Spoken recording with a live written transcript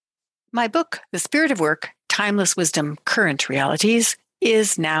My book, The Spirit of Work, Timeless Wisdom, Current Realities,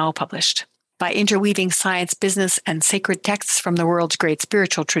 is now published. By interweaving science, business, and sacred texts from the world's great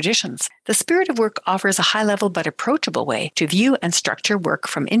spiritual traditions, The Spirit of Work offers a high-level but approachable way to view and structure work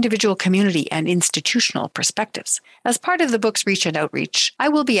from individual, community, and institutional perspectives. As part of the book's reach and outreach, I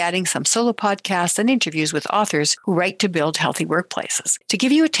will be adding some solo podcasts and interviews with authors who write to build healthy workplaces, to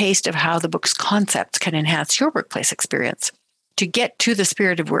give you a taste of how the book's concepts can enhance your workplace experience. To get to The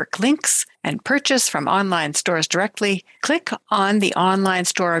Spirit of Work links and purchase from online stores directly, click on the online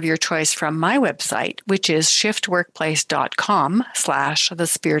store of your choice from my website, which is shiftworkplace.com/The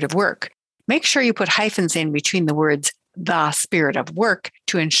Spirit of Work. Make sure you put hyphens in between the words The Spirit of Work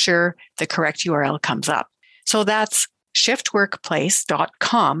to ensure the correct URL comes up. So that's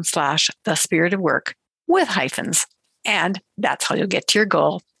shiftworkplace.com/The Spirit of Work with hyphens. And that's how you'll get to your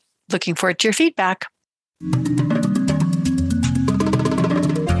goal. Looking forward to your feedback.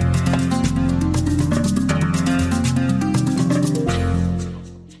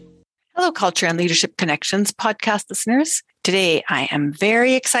 Hello, Culture and Leadership Connections podcast listeners. Today, I am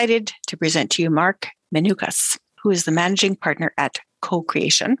very excited to present to you Mark Menoukas, who is the managing partner at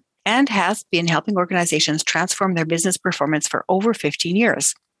Co-Creation and has been helping organizations transform their business performance for over 15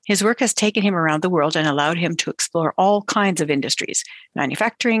 years. His work has taken him around the world and allowed him to explore all kinds of industries: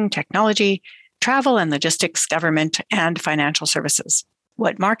 manufacturing, technology, travel and logistics, government, and financial services.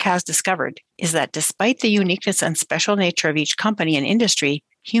 What Mark has discovered is that despite the uniqueness and special nature of each company and industry,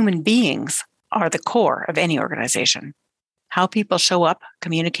 human beings are the core of any organization. How people show up,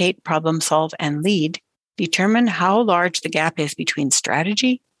 communicate, problem solve, and lead determine how large the gap is between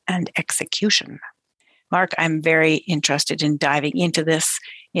strategy and execution. Mark, I'm very interested in diving into this.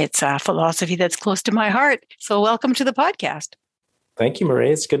 It's a philosophy that's close to my heart. So welcome to the podcast. Thank you,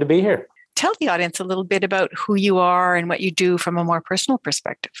 Marie. It's good to be here. Tell the audience a little bit about who you are and what you do from a more personal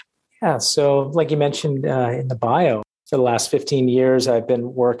perspective. Yeah, so like you mentioned in the bio, for the last 15 years, I've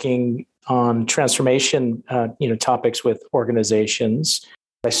been working on transformation topics with organizations.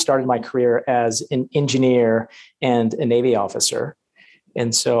 I started my career as an engineer and a Navy officer.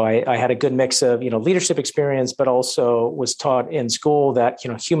 And so I had a good mix of, leadership experience, but also was taught in school that,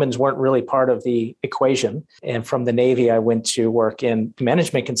 humans weren't really part of the equation. And from the Navy, I went to work in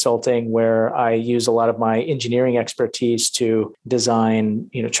management consulting, where I use a lot of my engineering expertise to design,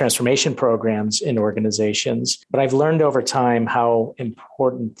 transformation programs in organizations. But I've learned over time how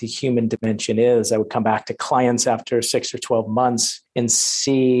important the human dimension is. I would come back to clients after 6 or 12 months and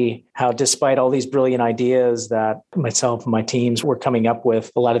see how, despite all these brilliant ideas that myself and my teams were coming up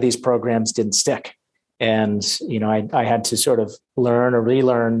with, a lot of these programs didn't stick. And, I had to sort of learn or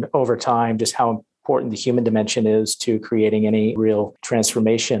relearn over time just how important the human dimension is to creating any real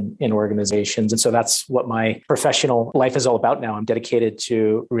transformation in organizations. And so that's what my professional life is all about now. I'm dedicated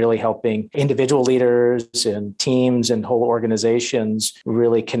to really helping individual leaders and teams and whole organizations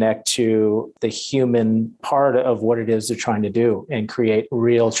really connect to the human part of what it is they're trying to do and create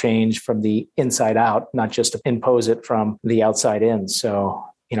real change from the inside out, not just to impose it from the outside in. So,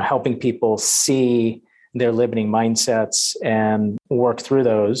 helping people see their limiting mindsets and work through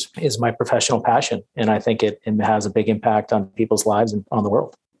those is my professional passion. And I think it has a big impact on people's lives and on the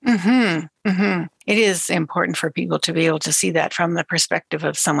world. Mm-hmm. Mm-hmm. It is important for people to be able to see that from the perspective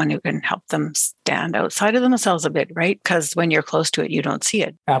of someone who can help them stand outside of themselves a bit, right? Because when you're close to it, you don't see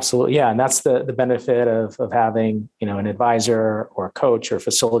it. Absolutely. Yeah. And that's the benefit of having, an advisor or a coach or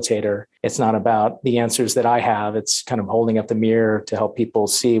facilitator. It's not about the answers that I have. It's kind of holding up the mirror to help people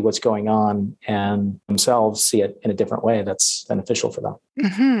see what's going on and themselves see it in a different way that's beneficial for them.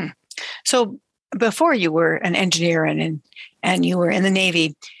 Mm-hmm. So before you were an engineer and you were in the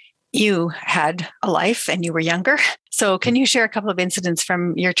Navy, you had a life and you were younger. So can you share a couple of incidents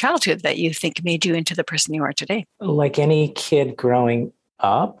from your childhood that you think made you into the person you are today? Like any kid growing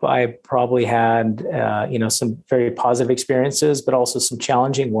up, I probably had, some very positive experiences, but also some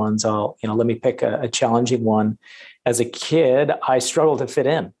challenging ones. Let me pick a challenging one. As a kid, I struggled to fit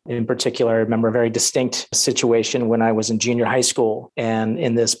in. In particular, I remember a very distinct situation when I was in junior high school and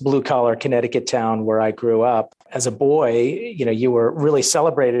in this blue-collar Connecticut town where I grew up. As a boy, you were really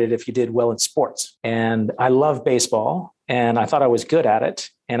celebrated if you did well in sports. And I love baseball, and I thought I was good at it.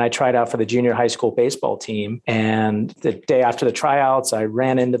 And I tried out for the junior high school baseball team. And the day after the tryouts, I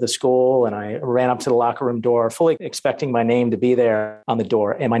ran into the school and I ran up to the locker room door, fully expecting my name to be there on the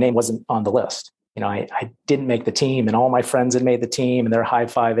door. And my name wasn't on the list. I didn't make the team, and all my friends had made the team and they're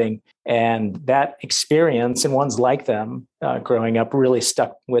high-fiving. And that experience and ones like them growing up really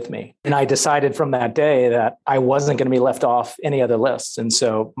stuck with me. And I decided from that day that I wasn't going to be left off any other lists. And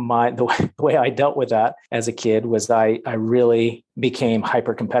so the way I dealt with that as a kid was I really became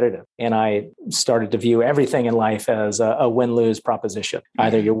hyper competitive. And I started to view everything in life as a win-lose proposition.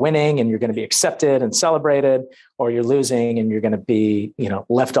 Either you're winning and you're going to be accepted and celebrated, or you're losing and you're going to be,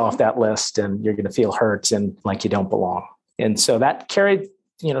 left off that list and you're going to feel hurt and like you don't belong. And so that carried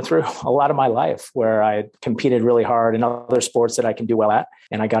through a lot of my life, where I competed really hard in other sports that I can do well at.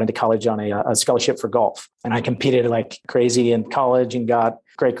 And I got into college on a scholarship for golf. And I competed like crazy in college and got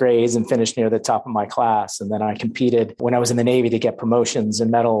great grades and finished near the top of my class. And then I competed when I was in the Navy to get promotions and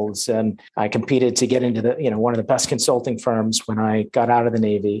medals. And I competed to get into one of the best consulting firms when I got out of the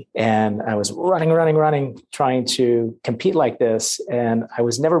Navy. And I was running, trying to compete like this. And I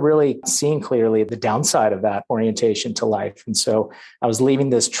was never really seeing clearly the downside of that orientation to life. And so I was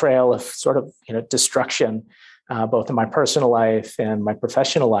leaving this trail of sort of, destruction, both in my personal life and my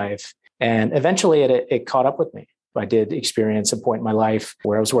professional life. And eventually it caught up with me. I did experience a point in my life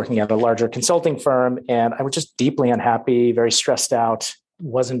where I was working at a larger consulting firm and I was just deeply unhappy, very stressed out,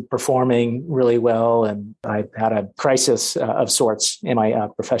 wasn't performing really well. And I had a crisis of sorts in my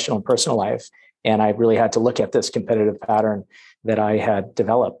professional and personal life. And I really had to look at this competitive pattern that I had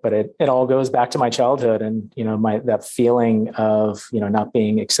developed. But it all goes back to my childhood and, that feeling of, not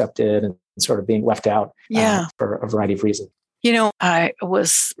being accepted and sort of being left out for a variety of reasons. I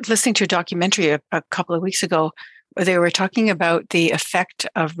was listening to a documentary a couple of weeks ago where they were talking about the effect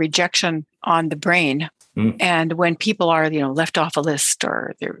of rejection on the brain. And when people are, left off a list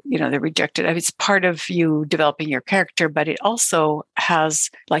or they're rejected, it's part of you developing your character, but it also has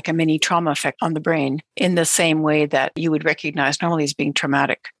like a mini trauma effect on the brain in the same way that you would recognize normally as being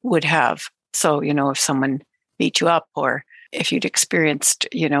traumatic would have. So, if someone beat you up or if you'd experienced,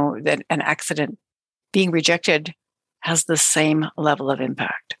 that an accident, being rejected has the same level of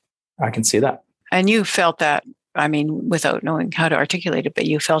impact. I can see that. And you felt that, without knowing how to articulate it, but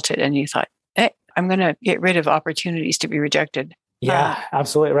you felt it and you thought, hey, I'm going to get rid of opportunities to be rejected. Yeah,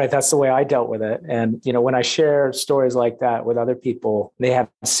 absolutely right. That's the way I dealt with it. And, when I share stories like that with other people, they have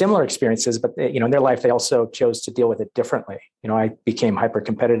similar experiences, but in their life, they also chose to deal with it differently. I became hyper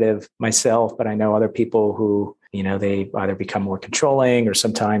competitive myself, but I know other people who, they either become more controlling or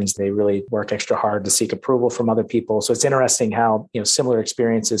sometimes they really work extra hard to seek approval from other people. So it's interesting how, similar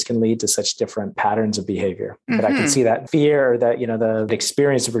experiences can lead to such different patterns of behavior. But I can see that fear that, the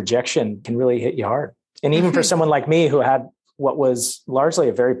experience of rejection can really hit you hard. And even for someone like me who had what was largely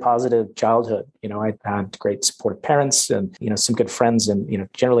a very positive childhood. I had great supportive parents and, some good friends and,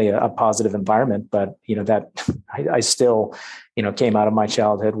 generally a positive environment. But, that I still, came out of my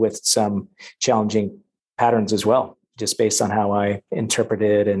childhood with some challenging patterns as well, just based on how I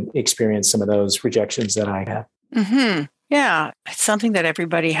interpreted and experienced some of those rejections that I had. Mm-hmm. Yeah, it's something that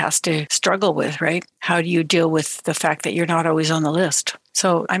everybody has to struggle with, right? How do you deal with the fact that you're not always on the list?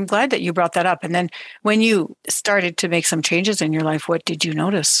 So I'm glad that you brought that up. And then when you started to make some changes in your life, what did you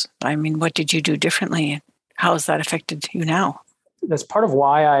notice? What did you do differently? How has that affected you now? That's part of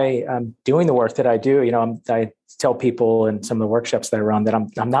why I am doing the work that I do. I tell people in some of the workshops that I run that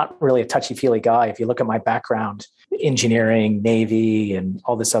I'm not really a touchy-feely guy. If you look at my background, engineering, Navy, and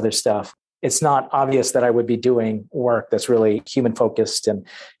all this other stuff, it's not obvious that I would be doing work that's really human focused and,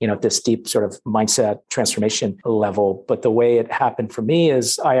 this deep sort of mindset transformation level. But the way it happened for me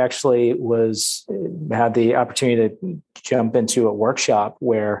is I actually had the opportunity to jump into a workshop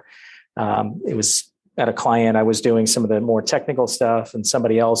where it was at a client. I was doing some of the more technical stuff and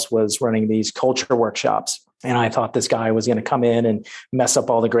somebody else was running these culture workshops. And I thought this guy was going to come in and mess up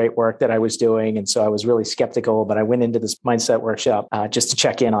all the great work that I was doing. And so I was really skeptical, but I went into this mindset workshop just to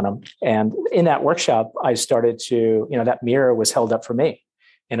check in on him. And in that workshop, I started to, that mirror was held up for me.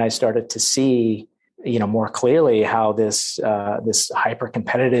 And I started to see, more clearly how this hyper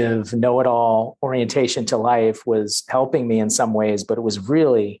competitive know-it-all orientation to life was helping me in some ways, but it was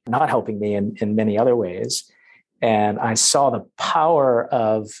really not helping me in many other ways. And I saw the power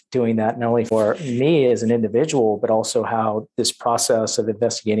of doing that, not only for me as an individual, but also how this process of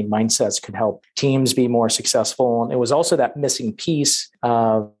investigating mindsets could help teams be more successful. And it was also that missing piece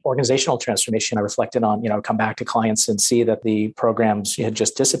of organizational transformation I reflected on, come back to clients and see that the programs had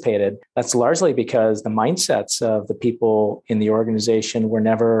just dissipated. That's largely because the mindsets of the people in the organization were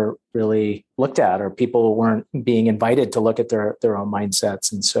never really looked at, or people weren't being invited to look at their own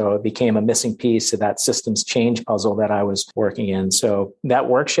mindsets. And so it became a missing piece of that systems change puzzle that I was working in. So that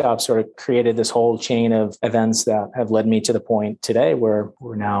workshop sort of created this whole chain of events that have led me to the point today where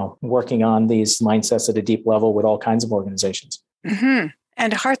we're now working on these mindsets at a deep level with all kinds of organizations. Mm-hmm.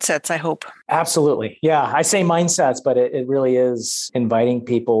 And heart sets, I hope. Absolutely. Yeah. I say mindsets, but it really is inviting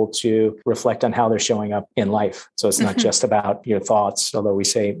people to reflect on how they're showing up in life. So it's not just about your thoughts, although we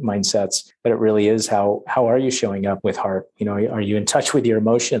say mindsets, but it really is how are you showing up with heart? Are you in touch with your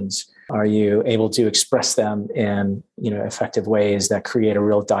emotions? Are you able to express them in, effective ways that create a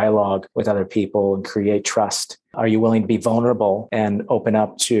real dialogue with other people and create trust? Are you willing to be vulnerable and open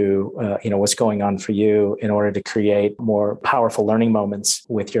up to, what's going on for you in order to create more powerful learning moments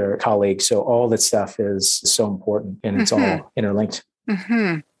with your colleagues? So all that stuff is so important, and it's all interlinked.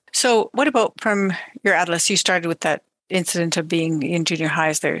 Mm-hmm. So what about from your Atlas? You started with that incident of being in junior high.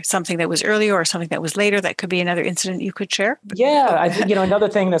 Is there something that was earlier or something that was later that could be another incident you could share? Yeah, I think, another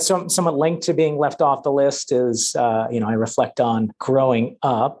thing that's somewhat linked to being left off the list is, I reflect on growing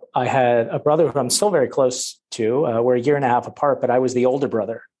up. I had a brother who I'm still very close to. We're a year and a half apart, but I was the older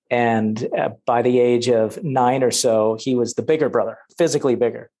brother. And by the age of 9 or so, he was the bigger brother, physically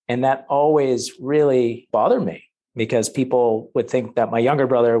bigger. And that always really bothered me, because people would think that my younger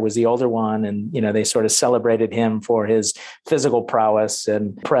brother was the older one. And, they sort of celebrated him for his physical prowess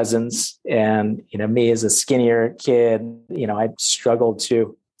and presence. And, me as a skinnier kid, I struggled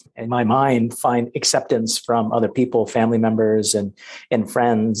to, in my mind, find acceptance from other people, family members and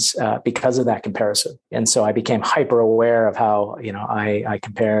friends because of that comparison. And so I became hyper aware of how, I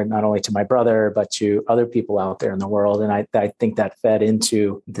compared not only to my brother, but to other people out there in the world. And I think that fed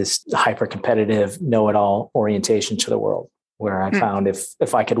into this hyper competitive, know-it-all orientation to the world, where I found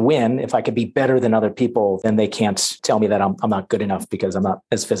if I could win, if I could be better than other people, then they can't tell me that I'm not good enough because I'm not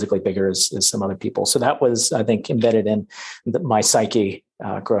as physically bigger as some other people. So that was, I think, embedded in my psyche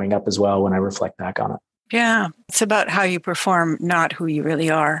growing up as well when I reflect back on it. Yeah. It's about how you perform, not who you really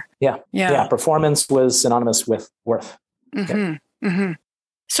are. Yeah. Performance was synonymous with worth.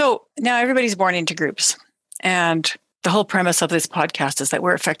 So now everybody's born into groups. And the whole premise of this podcast is that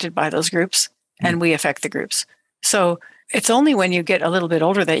we're affected by those groups and we affect the groups. So it's only when you get a little bit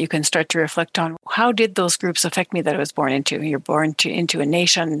older that you can start to reflect on, how did those groups affect me that I was born into? You're born into a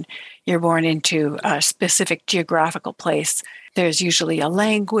nation. You're born into a specific geographical place. There's usually a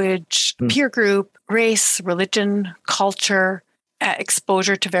language, peer group, race, religion, culture,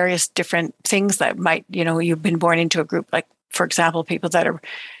 exposure to various different things that might, you've been born into a group. Like, for example, people that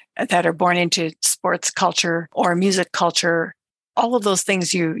are born into sports culture or music culture. All of those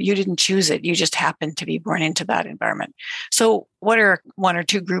things, you didn't choose it. You just happened to be born into that environment. So what are one or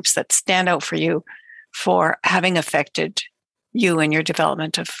two groups that stand out for you for having affected you and your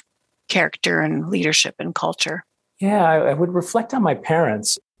development of character and leadership and culture? Yeah, I would reflect on my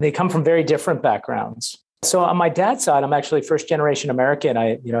parents. They come from very different backgrounds. So on my dad's side, I'm actually first generation American.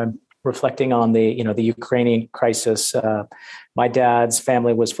 I'm reflecting on the Ukrainian crisis. My dad's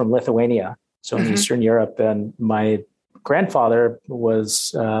family was from Lithuania, so in Eastern Europe, and my grandfather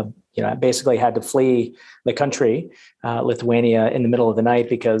was, basically had to flee the country, Lithuania, in the middle of the night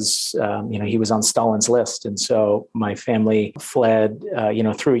because, he was on Stalin's list. And so my family fled,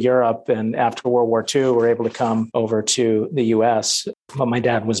 through Europe. And after World War II, were able to come over to the U.S. But my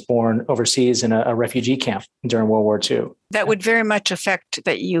dad was born overseas in a refugee camp during World War II. That would very much affect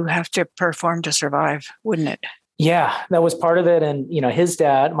that you have to perform to survive, wouldn't it? Yeah, that was part of it. And, his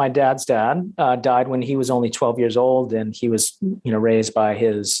dad, my dad's dad, died when he was only 12 years old. And he was, raised by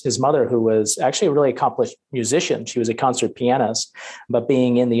his mother, who was actually a really accomplished musician. She was a concert pianist. But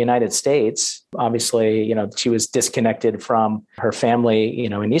being in the United States, obviously, she was disconnected from her family,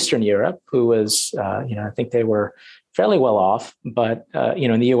 in Eastern Europe, who was, I think they were fairly well off. But,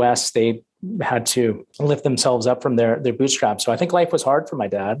 in the US, they had to lift themselves up from their bootstraps. So I think life was hard for my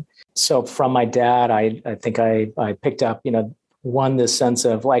dad. So from my dad, I think I picked up, this sense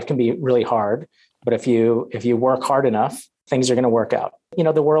of life can be really hard, but if you work hard enough, things are going to work out.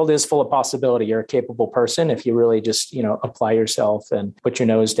 The world is full of possibility. You're a capable person if you really just, apply yourself and put your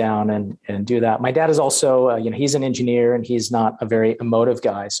nose down and do that. My dad is also, he's an engineer and he's not a very emotive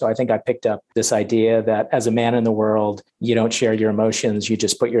guy. So I think I picked up this idea that as a man in the world, you don't share your emotions. You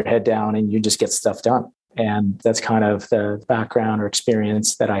just put your head down and you just get stuff done. And that's kind of the background or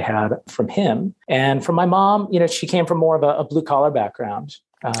experience that I had from him. And from my mom, she came from more of a blue collar background.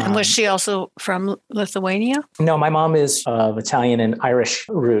 And was she also from Lithuania? No, my mom is of Italian and Irish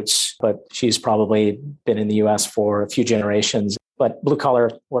roots, but she's probably been in the U.S. for a few generations. But blue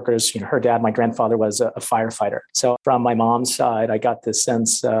collar workers, her dad, my grandfather was a firefighter. So from my mom's side, I got this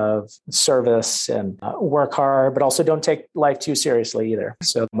sense of service and work hard, but also don't take life too seriously either.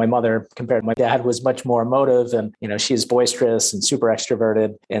 So my mother, compared to my dad, was much more emotive and, she's boisterous and super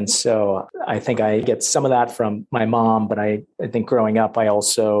extroverted. And so I think I get some of that from my mom, but I think growing up, I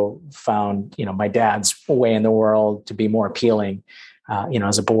also found, my dad's way in the world to be more appealing.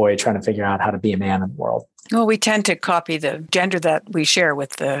 as a boy trying to figure out how to be a man in the world. Well, we tend to copy the gender that we share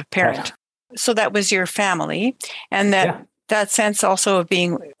with the parent. So that was your family. And that sense also of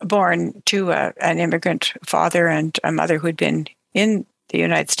being born to an immigrant father and a mother who'd been in the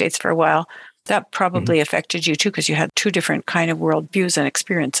United States for a while, that probably affected you too, because you had two different kind of worldviews and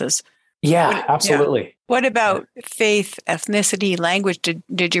experiences. Yeah, absolutely. Yeah. What about faith, ethnicity, language?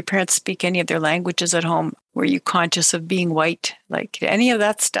 Did your parents speak any of their languages at home? Were you conscious of being white? Like any of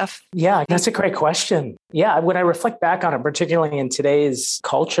that stuff? Yeah, that's a great question. Yeah, when I reflect back on it, particularly in today's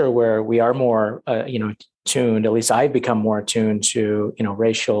culture where we are more, tuned, at least I've become more attuned to,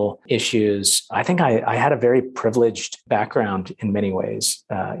 racial issues. I think I had a very privileged background in many ways.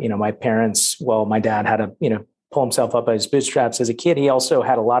 My parents, my dad had to, pull himself up by his bootstraps as a kid. He also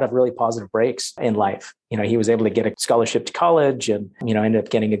had a lot of really positive breaks in life. He was able to get a scholarship to college and, ended up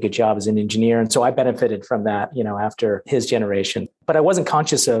getting a good job as an engineer. And so I benefited from that, after his generation. But I wasn't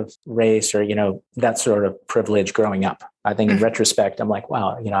conscious of race or, that sort of privilege growing up. I think in retrospect, I'm like,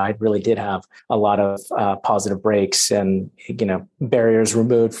 wow, I really did have a lot of positive breaks and, barriers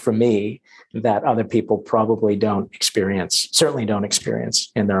removed from me that other people probably certainly don't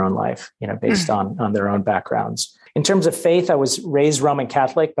experience in their own life, based on their own backgrounds. In terms of faith, I was raised Roman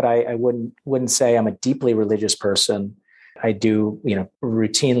Catholic, but I wouldn't say I'm a deeply religious person. I do,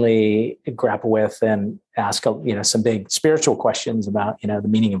 routinely grapple with and ask, some big spiritual questions about, the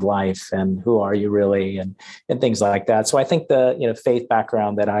meaning of life and who are you really and things like that. So I think the, faith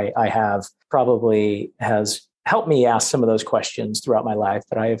background that I have probably has helped me ask some of those questions throughout my life.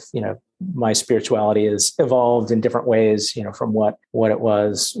 But I've, my spirituality has evolved in different ways, from what it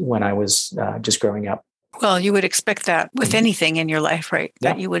was when I was just growing up. Well, you would expect that with anything in your life, right?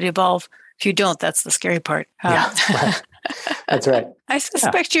 Yeah. That you would evolve. If you don't, that's the scary part. Yeah, that's right. I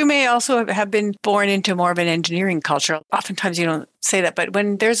suspect you may also have been born into more of an engineering culture. Oftentimes you don't say that, but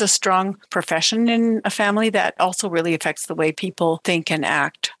when there's a strong profession in a family, that also really affects the way people think and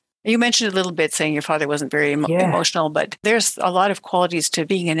act. You mentioned a little bit saying your father wasn't very emotional, but there's a lot of qualities to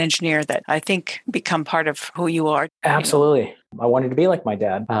being an engineer that I think become part of who you are. Absolutely. I wanted to be like my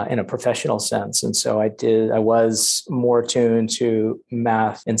dad in a professional sense. And so I was more tuned to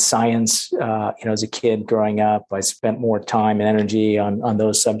math and science, as a kid growing up. I spent more time and energy on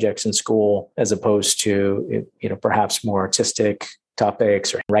those subjects in school as opposed to, perhaps more artistic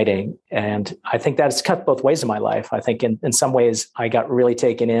topics or writing. And I think that's cut both ways in my life. I think in some ways I got really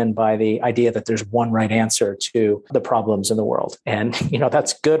taken in by the idea that there's one right answer to the problems in the world. And,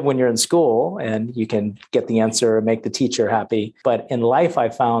 that's good when you're in school and you can get the answer and make the teacher happy. But in life, I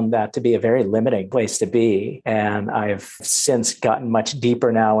found that to be a very limiting place to be. And I've since gotten much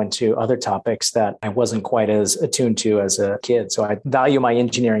deeper now into other topics that I wasn't quite as attuned to as a kid. So I value my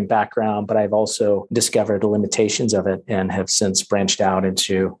engineering background, but I've also discovered the limitations of it and have since branched out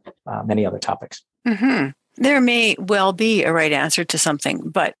into many other topics. Mm-hmm. There may well be a right answer to something,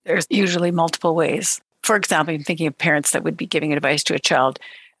 but there's usually multiple ways. For example, I'm thinking of parents that would be giving advice to a child.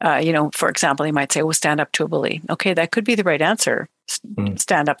 For example, they might say, stand up to a bully. Okay, that could be the right answer.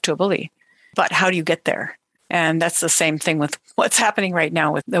 Stand up to a bully. But how do you get there? And that's the same thing with what's happening right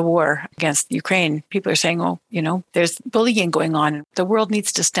now with the war against Ukraine. People are saying, there's bullying going on. The world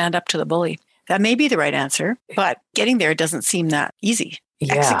needs to stand up to the bully. That may be the right answer, but getting there doesn't seem that easy.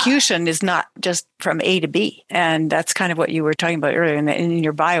 Yeah. Execution is not just from A to B. And that's kind of what you were talking about earlier in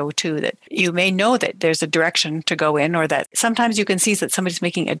your bio too, that you may know that there's a direction to go in, or that sometimes you can see that somebody's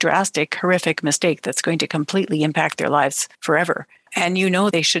making a drastic, horrific mistake that's going to completely impact their lives forever. And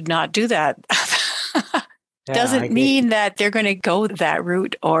they should not do that. Doesn't mean that they're going to go that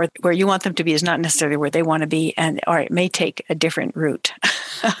route, or where you want them to be is not necessarily where they want to be. Or it may take a different route.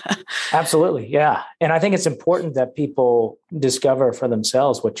 Absolutely. Yeah. And I think it's important that people discover for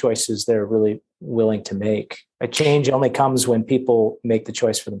themselves what choices they're really willing to make. A change only comes when people make the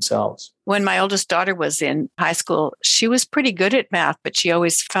choice for themselves. When my oldest daughter was in high school, she was pretty good at math, but she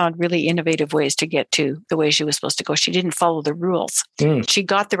always found really innovative ways to get to the way she was supposed to go. She didn't follow the rules. She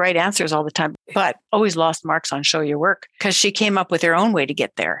got the right answers all the time, but always lost marks on show your work because she came up with her own way to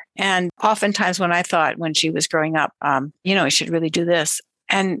get there. And oftentimes when I thought when she was growing up, you should really do this.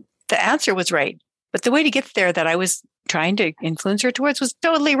 And the answer was right. But the way to get there that I was trying to influence her towards was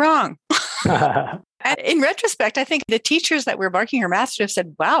totally wrong. And in retrospect, I think the teachers that were marking her math should have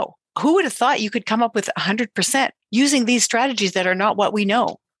said, wow, who would have thought you could come up with 100% using these strategies that are not what we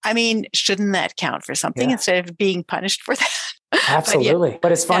know? I mean, shouldn't that count for something instead of being punished for that? Absolutely.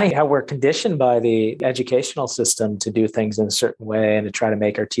 But it's funny Yeah. how we're conditioned by the educational system to do things in a certain way and to try to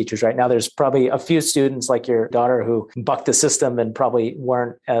make our teachers right. Now, there's probably a few students like your daughter who bucked the system and probably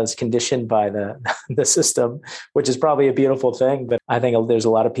weren't as conditioned by the system, which is probably a beautiful thing. But I think there's a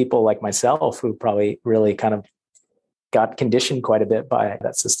lot of people like myself who probably really kind of got conditioned quite a bit by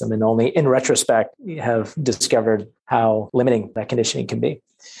that system and only in retrospect have discovered how limiting that conditioning can be.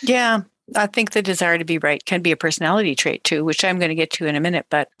 Yeah. I think the desire to be right can be a personality trait too, which I'm going to get to in a minute.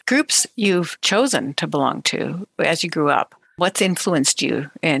 But groups you've chosen to belong to as you grew up, what's influenced you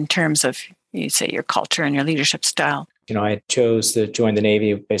in terms of, you say, your culture and your leadership style? I chose to join the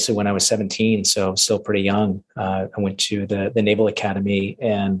Navy basically when I was 17, so I'm still pretty young. I went to the Naval Academy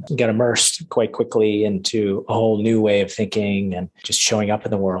and got immersed quite quickly into a whole new way of thinking and just showing up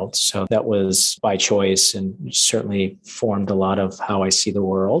in the world. So that was by choice and certainly formed a lot of how I see the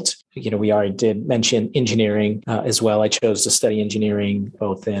world. We already did mention engineering as well. I chose to study engineering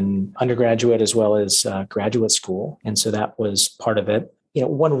both in undergraduate as well as graduate school. And so that was part of it.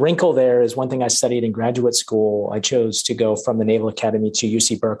 One wrinkle there is one thing I studied in graduate school. I chose to go from the Naval Academy to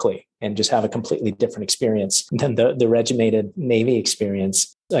UC Berkeley and just have a completely different experience than the regimented Navy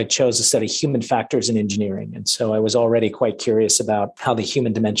experience. I chose to study human factors in engineering. And so I was already quite curious about how the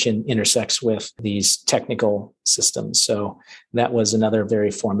human dimension intersects with these technical systems. So that was another very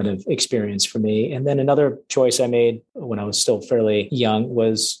formative experience for me. And then another choice I made when I was still fairly young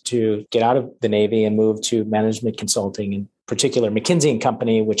was to get out of the Navy and move to management consulting, and particular McKinsey &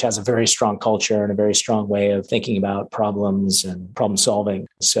 Company, which has a very strong culture and a very strong way of thinking about problems and problem solving.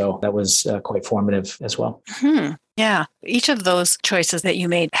 So that was quite formative as well. Yeah. Each of those choices that you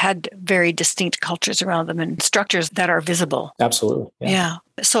made had very distinct cultures around them and structures that are visible. Absolutely. Yeah.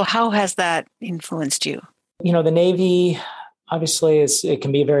 So how has that influenced you? The Navy, obviously, it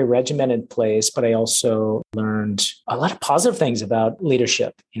can be a very regimented place, but I also learned a lot of positive things about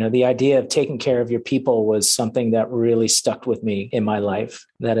leadership. The idea of taking care of your people was something that really stuck with me in my life,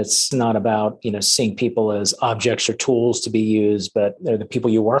 that it's not about, seeing people as objects or tools to be used, but they're the people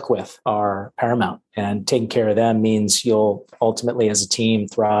you work with are paramount. And taking care of them means you'll ultimately, as a team,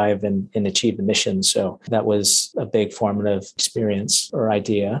 thrive and achieve the mission. So that was a big formative experience or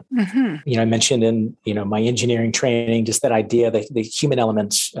idea. Mm-hmm. I mentioned in my engineering training just that idea, the human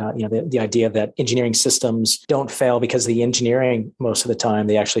elements. The idea that engineering systems don't fail because of the engineering most of the time.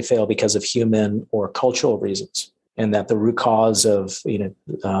 They actually fail because of human or cultural reasons, and that the root cause of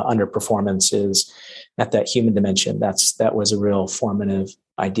underperformance is at that human dimension. That was a real formative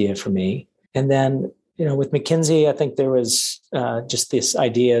idea for me. And then, with McKinsey, I think there was just this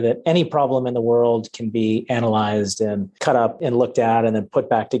idea that any problem in the world can be analyzed and cut up and looked at and then put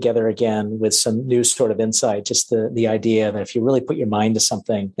back together again with some new sort of insight. Just the idea that if you really put your mind to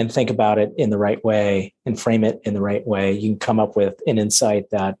something and think about it in the right way and frame it in the right way, you can come up with an insight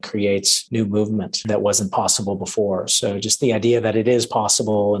that creates new movement that wasn't possible before. So just the idea that it is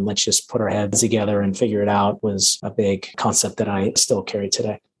possible and let's just put our heads together and figure it out was a big concept that I still carry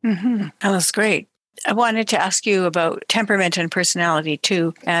today. Mm-hmm. That was great. I wanted to ask you about temperament and personality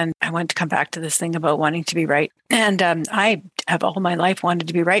too. And I want to come back to this thing about wanting to be right. And I have all my life wanted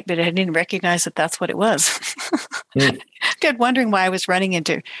to be right, but I didn't recognize that that's what it was. I kept wondering why I was running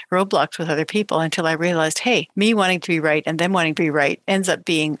into roadblocks with other people until I realized, hey, me wanting to be right and them wanting to be right ends up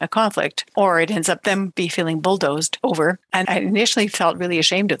being a conflict, or it ends up them feeling bulldozed over. And I initially felt really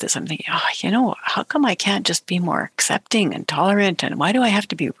ashamed of this. I'm thinking, how come I can't just be more accepting and tolerant? And why do I have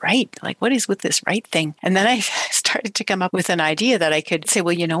to be right? Like, what is with this right thing? And then I started to come up with an idea that I could say,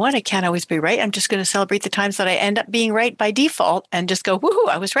 well, you know what? I can't always be right. I'm just going to celebrate the times that I end up being right by default and just go, woohoo,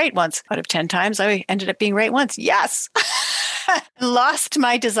 I was right once. Out of 10 times, I ended up being right once. Yes. Lost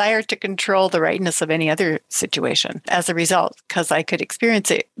my desire to control the rightness of any other situation as a result, because I could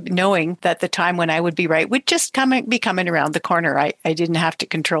experience it knowing that the time when I would be right would just be coming around the corner. I didn't have to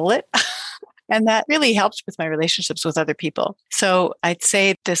control it. And that really helped with my relationships with other people. So I'd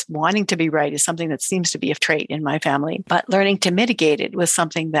say this wanting to be right is something that seems to be a trait in my family, but learning to mitigate it was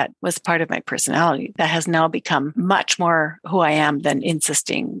something that was part of my personality that has now become much more who I am than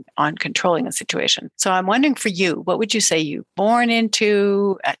insisting on controlling a situation. So I'm wondering for you, what would you say you born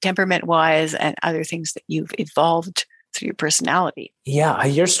into temperament-wise and other things that you've evolved through your personality? Yeah,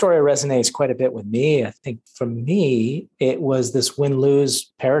 your story resonates quite a bit with me. I think for me, it was this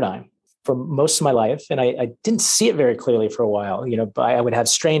win-lose paradigm for most of my life. And I didn't see it very clearly for a while. But I would have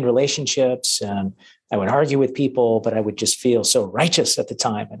strained relationships and I would argue with people, but I would just feel so righteous at the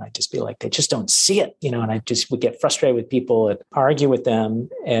time. And I'd just be like, they just don't see it, and I just would get frustrated with people and argue with them.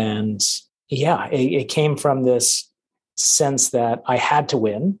 And yeah, it came from this sense that I had to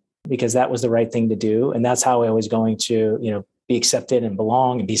win because that was the right thing to do. And that's how I was going to, be accepted and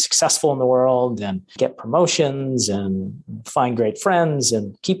belong and be successful in the world and get promotions and find great friends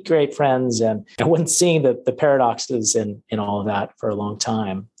and keep great friends. And I wasn't seeing the paradoxes in all of that for a long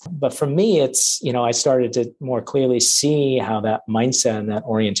time. But for me, it's, I started to more clearly see how that mindset and that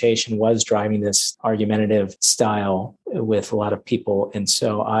orientation was driving this argumentative style with a lot of people. And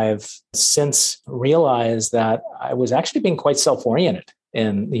so I've since realized that I was actually being quite self-oriented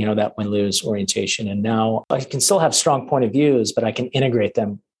in, that win-lose orientation. And now I can still have strong point of views, but I can integrate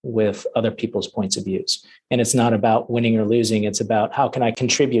them with other people's points of views. And it's not about winning or losing. It's about how can I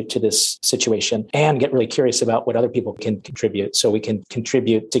contribute to this situation and get really curious about what other people can contribute so we can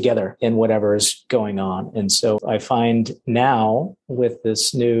contribute together in whatever is going on. And so I find now with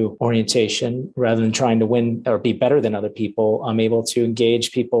this new orientation, rather than trying to win or be better than other people, I'm able to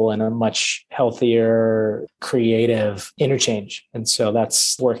engage people in a much healthier, creative interchange. And so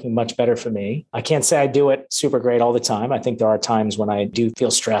that's working much better for me. I can't say I do it super great all the time. I think there are times when I do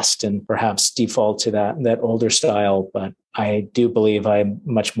feel stressed and perhaps default to that older style, but I do believe I'm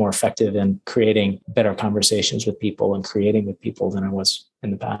much more effective in creating better conversations with people and creating with people than I was in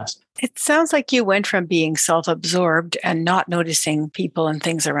the past. It sounds like you went from being self-absorbed and not noticing people and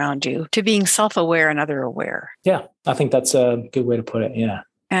things around you to being self-aware and other-aware. Yeah, I think that's a good way to put it. Yeah.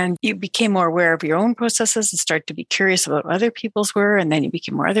 And you became more aware of your own processes and started to be curious about what other people's were. And then you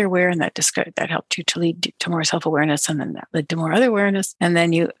became more other aware, and that helped you to lead to more self-awareness. And then that led to more other awareness. And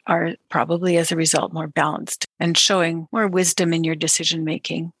then you are probably, as a result, more balanced and showing more wisdom in your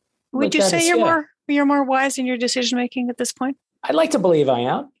decision-making. Would you say you're more wise in your decision-making at this point? I'd like to believe I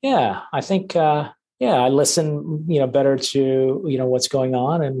am. Yeah. I think, I listen, better to, what's going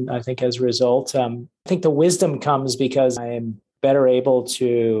on. And I think as a result, I think the wisdom comes because I am better able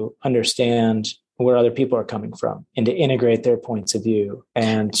to understand where other people are coming from and to integrate their points of view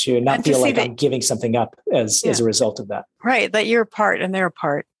and to not feel like I'm giving something up as a result of that. Right. That you're a part and they're a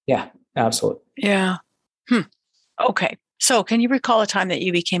part. Yeah, absolutely. Yeah. Okay. So can you recall a time that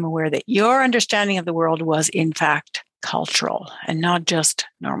you became aware that your understanding of the world was in fact cultural and not just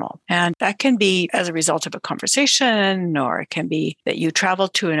normal? And that can be as a result of a conversation, or it can be that you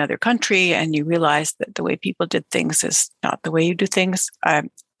traveled to another country and you realized that the way people did things is not the way you do things. I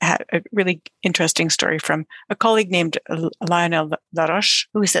had a really interesting story from a colleague named Lionel Laroche,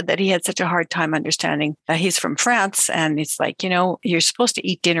 who said that he had such a hard time understanding that he's from France. And it's like, you're supposed to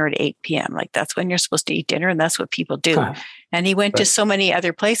eat dinner at 8 p.m. Like that's when you're supposed to eat dinner. And that's what people do. And he went to so many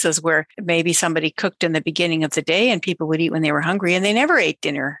other places where maybe somebody cooked in the beginning of the day and people would eat when they were hungry, and they never ate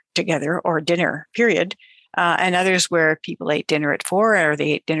dinner together or dinner, period. And others where people ate dinner at 4, or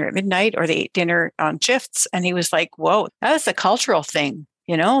they ate dinner at midnight, or they ate dinner on shifts. And he was like, whoa, that's a cultural thing.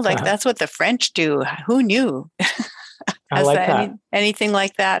 That's what the French do. Who knew? I like that. Anything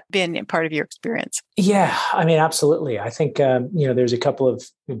like that been part of your experience? Yeah, I mean, absolutely. I think, there's a couple of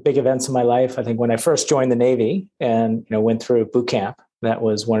big events in my life. I think when I first joined the Navy and, went through boot camp, that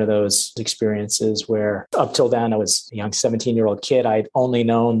was one of those experiences where up till then I was a young 17-year-old kid. I'd only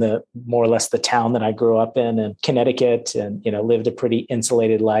known more or less the town that I grew up in Connecticut, and, lived a pretty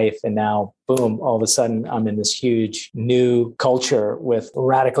insulated life. And now, boom, all of a sudden I'm in this huge new culture with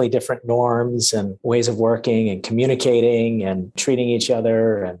radically different norms and ways of working and communicating and treating each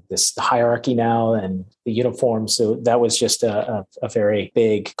other, and this hierarchy now and the uniforms. So that was just a very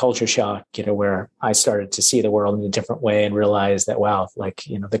big culture shock, where I started to see the world in a different way and realize that, wow,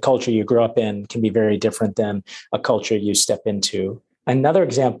 the culture you grew up in can be very different than a culture you step into. Another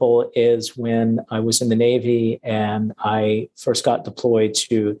example is when I was in the Navy and I first got deployed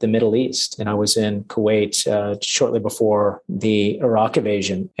to the Middle East, and I was in Kuwait shortly before the Iraq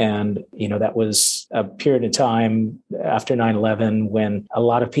invasion. And, that was a period of time after 9/11 when a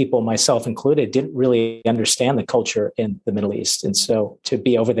lot of people, myself included, didn't really understand the culture in the Middle East. And so to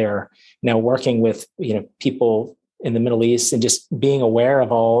be over there now working with, people in the Middle East and just being aware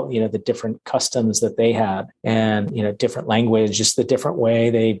of all, the different customs that they had and, different language, just the different way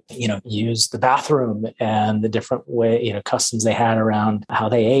they, use the bathroom and the different way, customs they had around how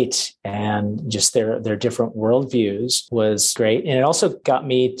they ate and just their different worldviews was great. And it also got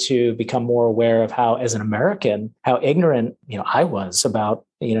me to become more aware of how, as an American, how ignorant, I was about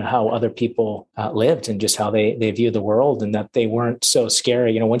how other people lived and just how they view the world, and that they weren't so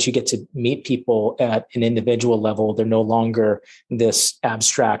scary. Once you get to meet people at an individual level, they're no longer this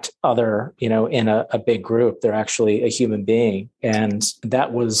abstract other, in a big group. They're actually a human being. And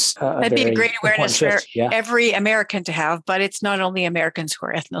that was that'd be a great awareness for every American to have, but it's not only Americans who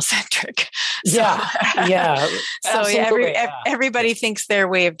are ethnocentric. Yeah. So everybody thinks their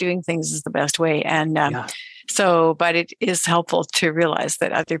way of doing things is the best way. And So, but it is helpful to realize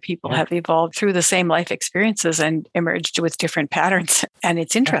that other people have evolved through the same life experiences and emerged with different patterns. And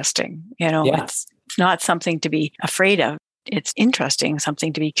it's interesting, it's not something to be afraid of. It's interesting,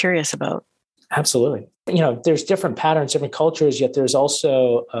 something to be curious about. Absolutely. There's different patterns, different cultures, yet there's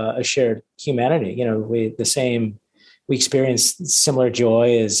also a shared humanity. We experience similar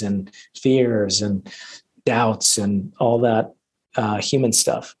joys and fears and doubts and all that human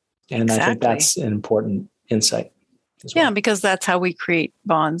stuff. And exactly. I think that's an important insight as well. Yeah, because that's how we create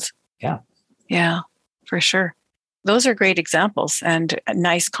bonds. Yeah, for sure. Those are great examples and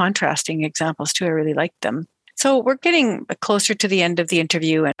nice contrasting examples too. I really like them. So we're getting closer to the end of the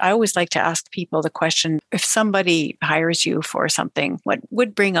interview. And I always like to ask people the question, if somebody hires you for something, what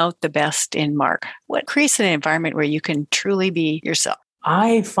would bring out the best in Mark? What creates an environment where you can truly be yourself?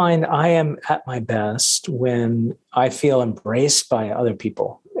 I find I am at my best when I feel embraced by other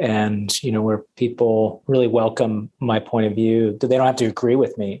people and, where people really welcome my point of view. They don't have to agree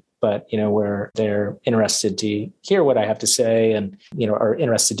with me, but, where they're interested to hear what I have to say and, are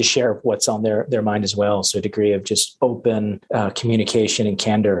interested to share what's on their mind as well. So a degree of just open communication and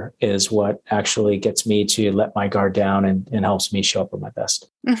candor is what actually gets me to let my guard down and helps me show up at my best.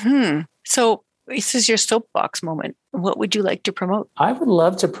 Mm-hmm. So this is your soapbox moment. What would you like to promote? I would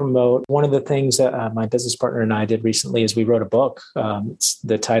love to promote one of the things that my business partner and I did recently is we wrote a book.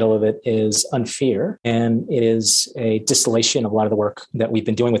 The title of it is Unfear, and it is a distillation of a lot of the work that we've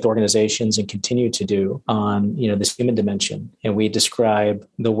been doing with organizations and continue to do on, this human dimension. And we describe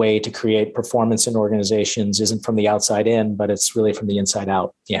the way to create performance in organizations isn't from the outside in, but it's really from the inside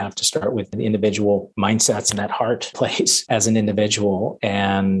out. You have to start with an individual mindsets and that heart place as an individual.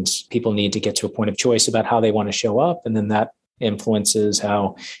 And people need to get to a point of choice about how they want to show up. And then that influences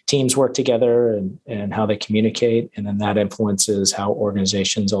how teams work together and how they communicate. And then that influences how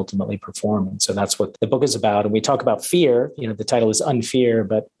organizations ultimately perform. And so that's what the book is about. And we talk about fear, the title is Unfear,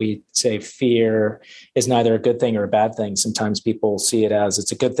 but we say fear is neither a good thing or a bad thing. Sometimes people see it as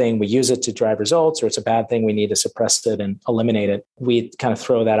it's a good thing, we use it to drive results, or it's a bad thing, we need to suppress it and eliminate it. We kind of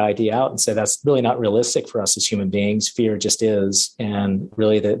throw that idea out and say that's really not realistic for us as human beings. Fear just is. And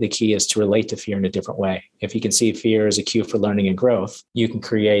really the key is to relate to fear in a different way. If you can see fear as a cue for learning and growth, you can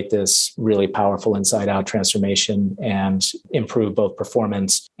create this really powerful inside-out transformation and improve both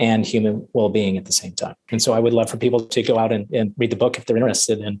performance and human well-being at the same time. And so I would love for people to go out and read the book if they're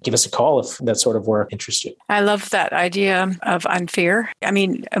interested and give us a call if that sort of work interests you. I love that idea of unfear. I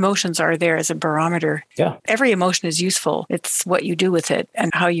mean, emotions are there as a barometer. Yeah. Every emotion is useful. It's what you do with it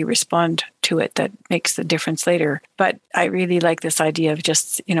and how you respond to it that makes the difference later. But I really like this idea of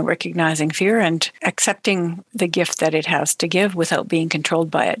just, recognizing fear and accepting the gift that it has to give without being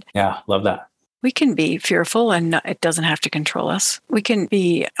controlled by it. Yeah, love that. We can be fearful and it doesn't have to control us. We can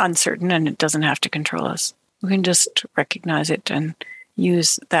be uncertain and it doesn't have to control us. We can just recognize it and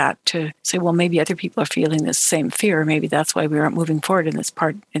use that to say, well, maybe other people are feeling this same fear. Maybe that's why we aren't moving forward in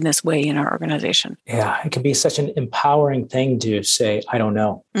this way in our organization. Yeah, it can be such an empowering thing to say, I don't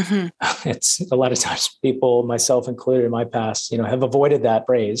know. Mm-hmm. It's a lot of times people, myself included in my past, have avoided that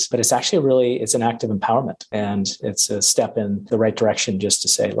phrase, but it's actually it's an act of empowerment. And it's a step in the right direction just to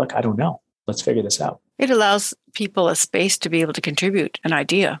say, look, I don't know. Let's figure this out. It allows people a space to be able to contribute an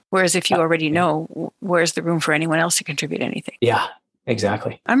idea. Whereas if you already know, where's the room for anyone else to contribute anything? Yeah.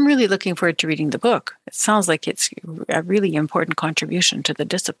 Exactly. I'm really looking forward to reading the book. It sounds like it's a really important contribution to the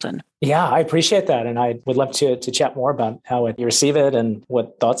discipline. Yeah, I appreciate that. And I would love to chat more about how you receive it and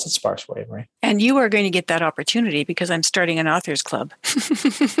what thoughts it sparks for you, Marie. And you are going to get that opportunity because I'm starting an authors club.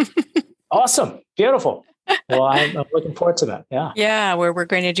 Awesome. Beautiful. Well, I'm looking forward to that. Yeah. Yeah, where we're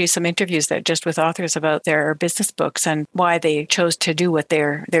going to do some interviews just with authors about their business books and why they chose to do what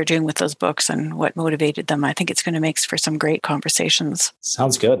they're doing with those books and what motivated them. I think it's going to make for some great conversations.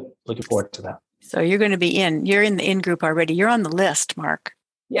 Sounds good. Looking forward to that. So you're going to be you're in the in group already. You're on the list, Mark.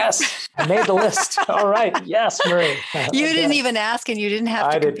 Yes, I made the list. All right. Yes, Marie. You didn't even ask and you didn't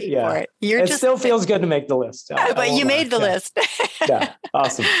have to compete for it. It still feels good to make the list. But you made the list. Yeah.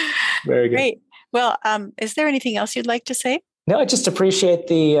 Awesome. Very good. Great. Well, is there anything else you'd like to say? No, I just appreciate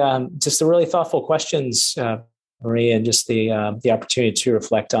the really thoughtful questions, Marie, and just the opportunity to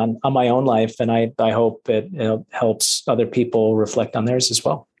reflect on my own life. And I hope it helps other people reflect on theirs as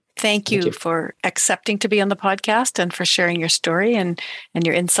well. Thank you for accepting to be on the podcast and for sharing your story and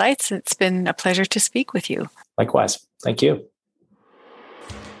your insights. It's been a pleasure to speak with you. Likewise. Thank you.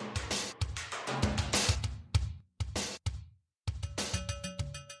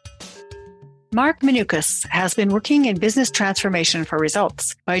 Mark Manukas has been working in business transformation for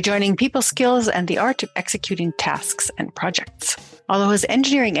results by joining people skills and the art of executing tasks and projects. Although his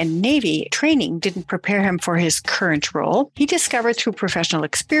engineering and Navy training didn't prepare him for his current role, he discovered through professional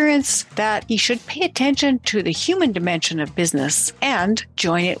experience that he should pay attention to the human dimension of business and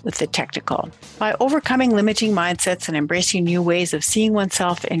join it with the technical. By overcoming limiting mindsets and embracing new ways of seeing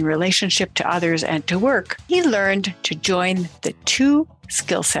oneself in relationship to others and to work, he learned to join the two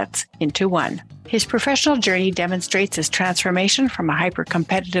skill sets into one. His professional journey demonstrates his transformation from a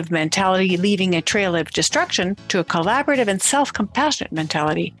hyper-competitive mentality leaving a trail of destruction to a collaborative and self-compassionate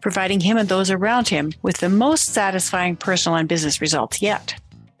mentality, providing him and those around him with the most satisfying personal and business results yet.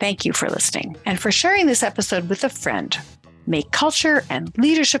 Thank you for listening and for sharing this episode with a friend. May culture and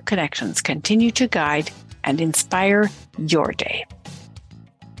leadership connections continue to guide and inspire your day.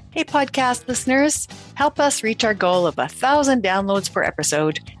 Hey, podcast listeners, help us reach our goal of 1,000 downloads per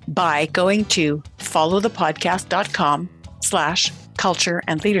episode by going to followthepodcast.com/culture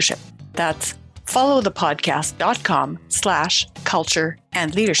and leadership. That's followthepodcast.com/culture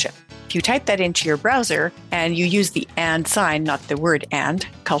and leadership. If you type that into your browser and you use the and sign, not the word and,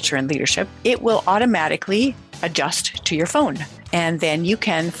 culture and leadership, it will automatically adjust to your phone. And then you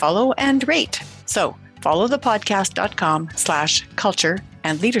can follow and rate. So followthepodcast.com/culture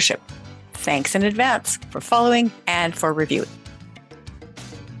and leadership. Thanks in advance for following and for reviewing.